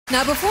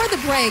Now, before the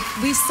break,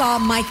 we saw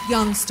Mike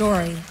Young's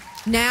story.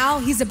 Now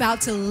he's about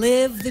to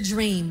live the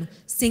dream,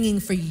 singing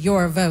for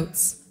your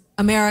votes.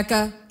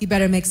 America, you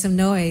better make some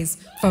noise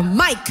for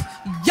Mike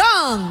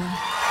Young!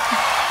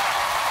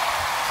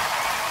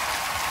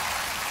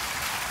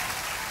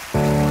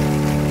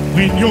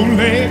 When your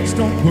legs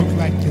don't work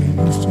like they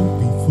used to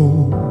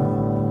before,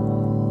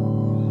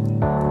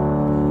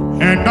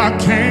 and I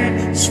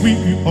can't sweep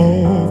you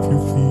off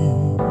your feet,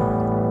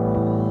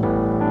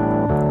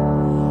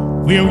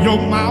 will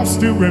your mouth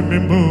still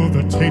remember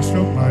the taste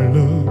of my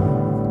love?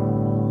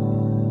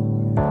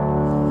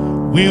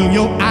 Will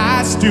your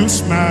eyes still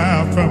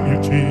smile from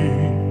your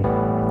chin?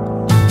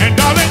 And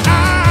darling,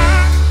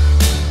 I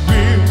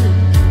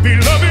will be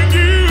loving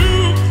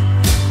you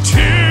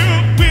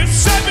till we're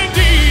 70.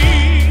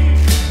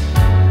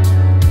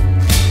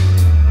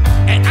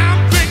 And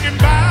I'm thinking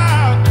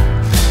about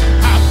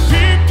how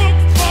people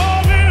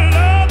fall in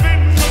love in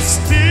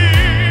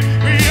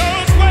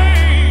mysterious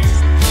ways.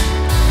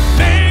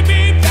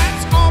 Maybe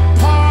that's all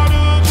part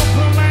of the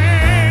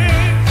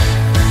plan.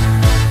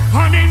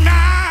 Honey, now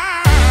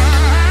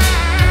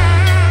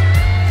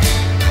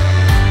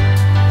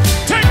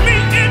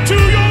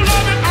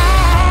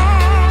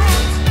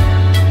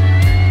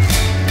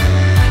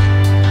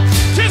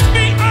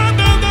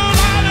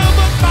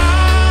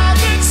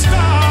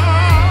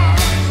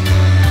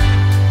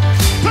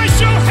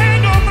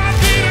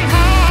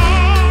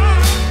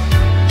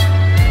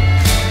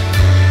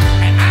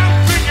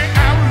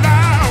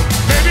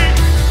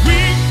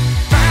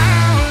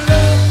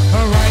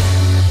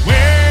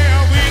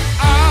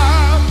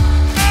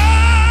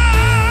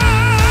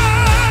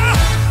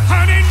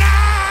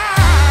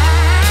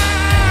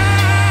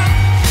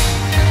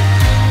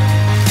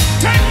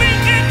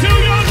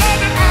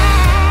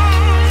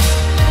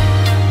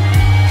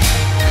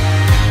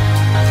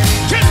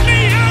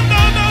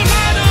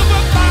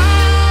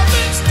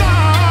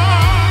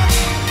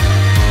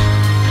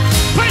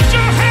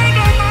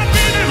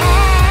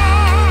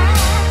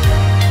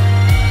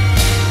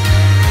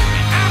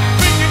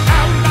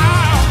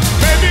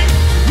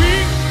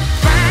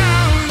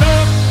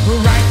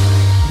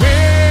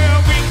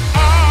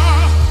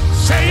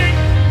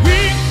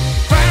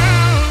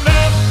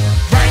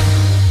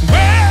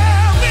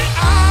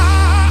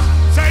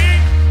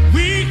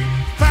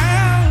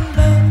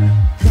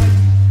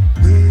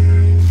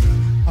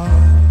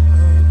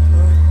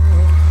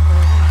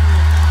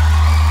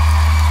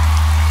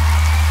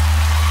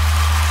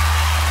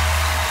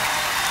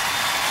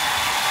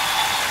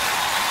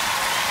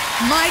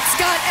Mike's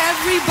got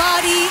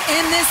everybody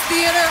in this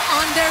theater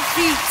on their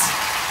feet.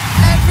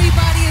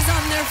 Everybody is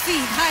on their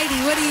feet.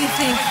 Heidi, what do you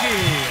think?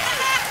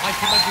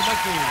 Mikey.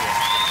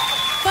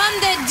 From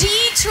the D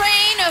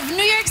train of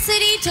New York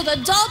City to the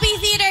Dolby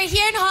Theater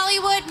here in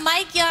Hollywood,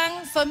 Mike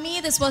Young, for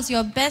me, this was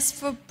your best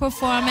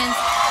performance.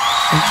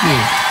 Thank you.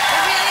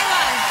 It really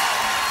was.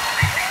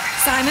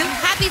 Simon?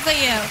 I'm happy for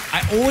you.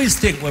 I always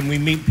think when we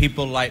meet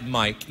people like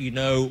Mike, you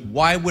know,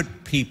 why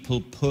would people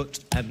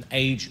put an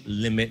age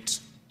limit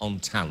on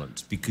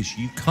talent? Because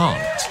you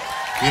can't,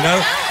 you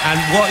know? And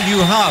what you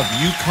have,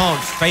 you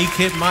can't fake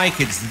it, Mike.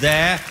 It's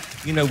there.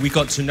 You know, we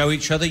got to know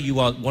each other. You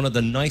are one of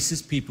the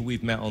nicest people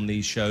we've met on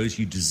these shows.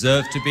 You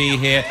deserve to be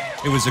here.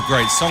 It was a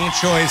great song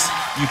choice.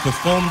 You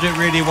performed it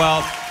really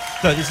well.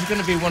 Look, this is going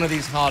to be one of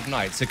these hard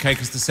nights, okay,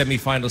 because the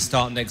semi-finals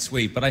start next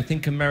week. But I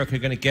think America are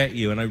going to get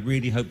you, and I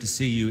really hope to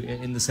see you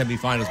in the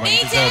semi-finals. Me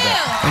you deserve too. it.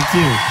 Thank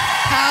you.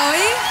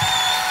 Howie?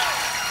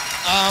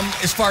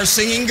 As far as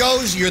singing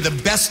goes, you're the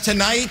best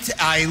tonight.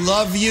 I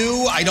love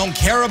you. I don't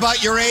care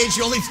about your age.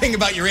 The only thing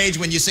about your age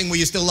when you sing Will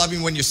You Still Love Me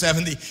When You're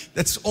 70,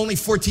 that's only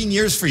 14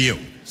 years for you.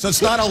 So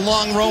it's not a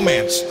long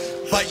romance.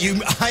 But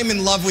I'm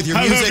in love with your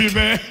music. I love you,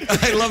 man.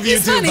 I love you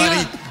too, funny,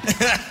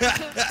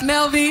 buddy.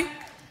 Melvie?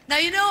 Now,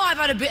 you know I've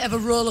had a bit of a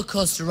roller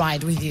coaster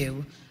ride with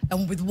you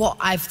and with what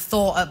I've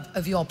thought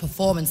of your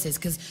performances,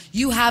 because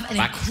you have an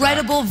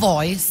incredible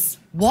voice.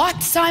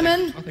 What,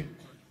 Simon?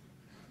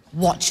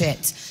 Watch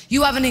it.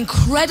 You have an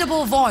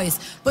incredible voice,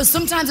 but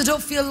sometimes I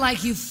don't feel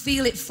like you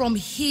feel it from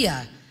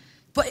here.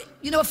 But,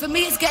 you know, for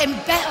me, it's getting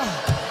better.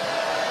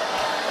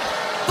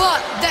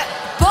 But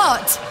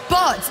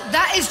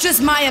that is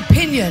just my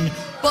opinion.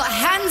 But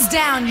hands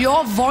down,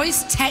 your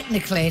voice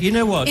technically is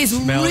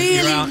Mel, really,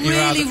 you're out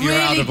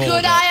really of order.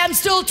 good. I am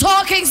still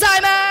talking,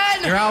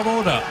 Simon! You're out of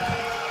order.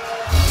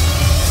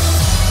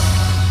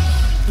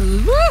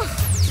 Woo!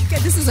 Okay,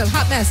 this is a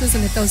hot mess,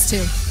 isn't it, those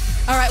two?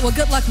 All right, well,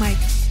 good luck, Mike.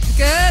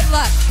 Good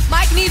luck.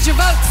 Mike needs your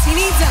votes. He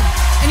needs them.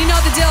 And you know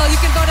the deal. You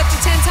can vote up to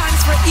 10 times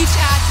for each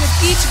act with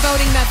each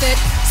voting method.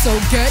 So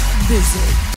get busy.